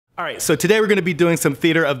All right, so today we're going to be doing some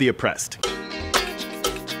theater of the oppressed.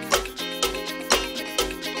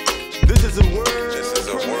 This is a world. This is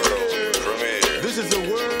a world premiere. This is a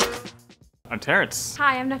world. I'm Terrence.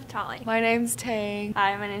 Hi, I'm Naftali. My name's Tang.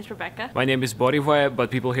 Hi, my name's Rebecca. My name is Borivoy,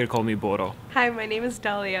 but people here call me Boro. Hi, my name is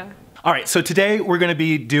Dahlia. All right, so today we're going to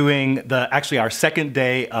be doing actually our second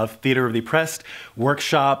day of Theater of the Oppressed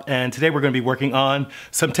workshop, and today we're going to be working on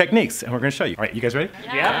some techniques, and we're going to show you. All right, you guys ready?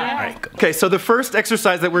 Yeah. All right. Okay, so the first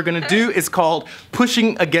exercise that we're going to do is called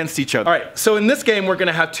pushing against each other. All right, so in this game we're going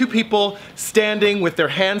to have two people standing with their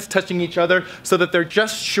hands touching each other so that they're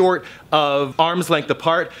just short of arm's length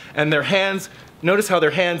apart, and their hands, notice how their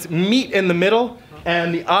hands meet in the middle,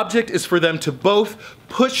 and the object is for them to both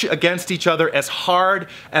push against each other as hard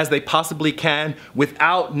as they possibly can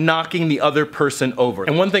without knocking the other person over.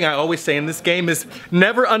 And one thing I always say in this game is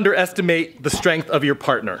never underestimate the strength of your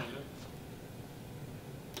partner.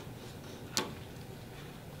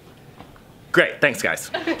 Great, thanks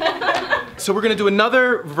guys. So we're gonna do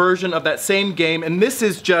another version of that same game, and this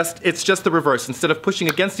is it's just the reverse. Instead of pushing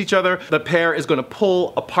against each other, the pair is gonna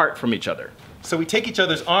pull apart from each other. So we take each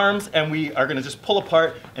other's arms and we are gonna just pull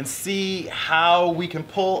apart and see how we can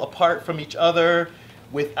pull apart from each other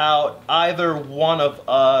without either one of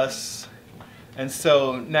us. And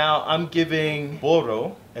so now I'm giving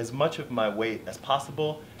Boro as much of my weight as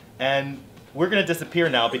possible, and we're gonna disappear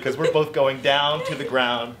now because we're both going down to the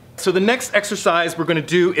ground. So the next exercise we're gonna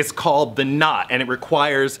do is called the knot, and it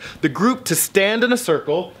requires the group to stand in a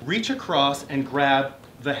circle, reach across and grab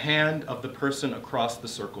the hand of the person across the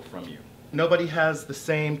circle from you. Nobody has the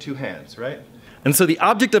same two hands, right? And so the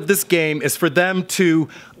object of this game is for them to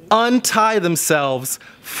untie themselves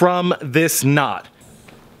from this knot.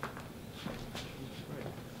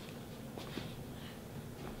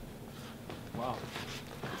 Wow.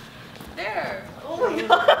 There. Oh my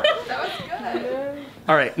god, that was good.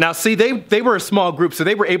 All right, now see, they were a small group, so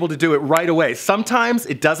they were able to do it right away. Sometimes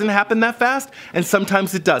it doesn't happen that fast, and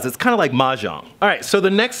sometimes it does. It's kind of like mahjong. All right, so the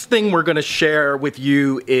next thing we're gonna share with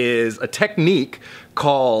you is a technique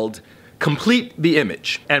called complete the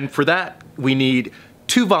image. And for that, we need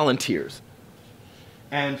 2 volunteers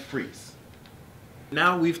and freeze.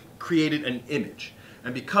 Now we've created an image.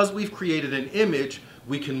 And because we've created an image,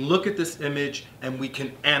 we can look at this image and we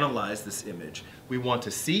can analyze this image. We want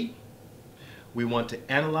to see, we want to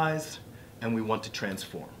analyze, and we want to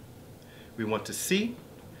transform. We want to see,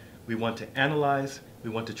 we want to analyze, we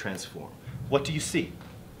want to transform. What do you see?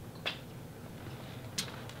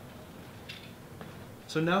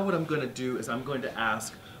 So now what I'm going to do is I'm going to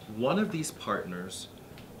ask one of these partners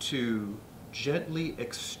to gently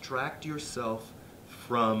extract yourself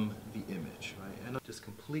from the image, right? And just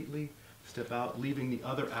completely step out, leaving the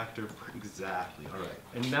other actor exactly. All right.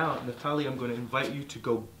 And now, Naftali, I'm going to invite you to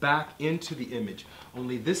go back into the image.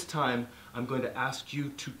 Only this time, I'm going to ask you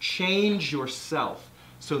to change yourself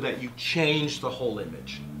so that you change the whole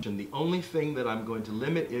image. And the only thing that I'm going to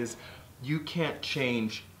limit is you can't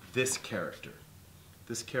change this character.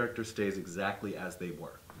 This character stays exactly as they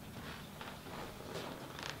were.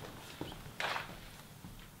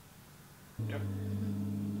 Yep.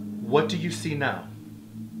 What do you see now?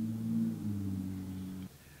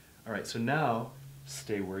 All right, so now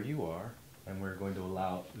stay where you are, and we're going to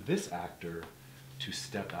allow this actor to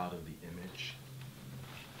step out of the image.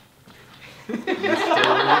 You stay where you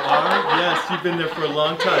are. Yes, you've been there for a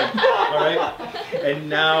long time. All right, and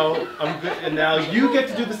now and now you get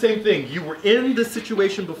to do the same thing. You were in this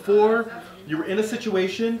situation before. You were in a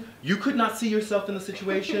situation, you could not see yourself in the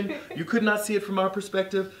situation, you could not see it from our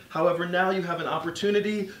perspective. However, now you have an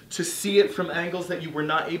opportunity to see it from angles that you were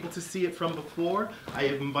not able to see it from before. I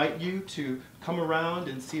invite you to come around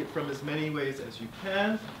and see it from as many ways as you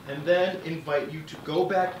can, and then invite you to go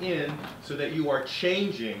back in so that you are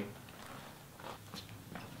changing.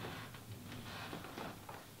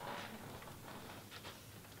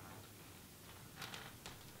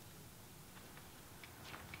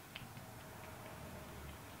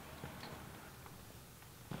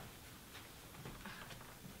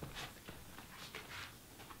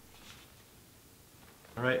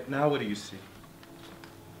 All right, now what do you see?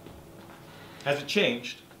 Has it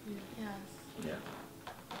changed? Yes. Yeah.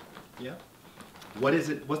 Yeah? What is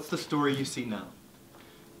it? What's the story you see now?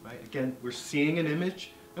 Right? Again, we're seeing an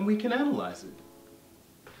image and we can analyze it.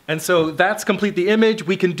 And so that's complete the image.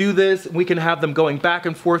 We can do this. We can have them going back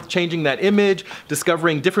and forth, changing that image,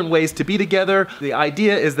 discovering different ways to be together. The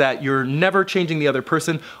idea is that you're never changing the other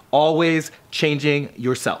person, always changing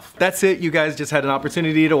yourself. That's it. You guys just had an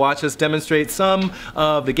opportunity to watch us demonstrate some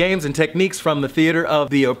of the games and techniques from the theater of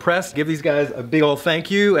the oppressed. Give these guys a big old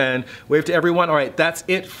thank you and wave to everyone. All right, that's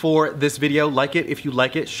it for this video. Like it if you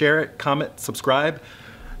like it, share it, comment, subscribe.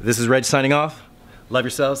 This is Reg signing off. Love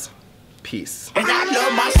yourselves. Peace. And I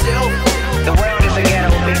love myself. The world is a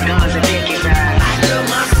ghetto, big guns.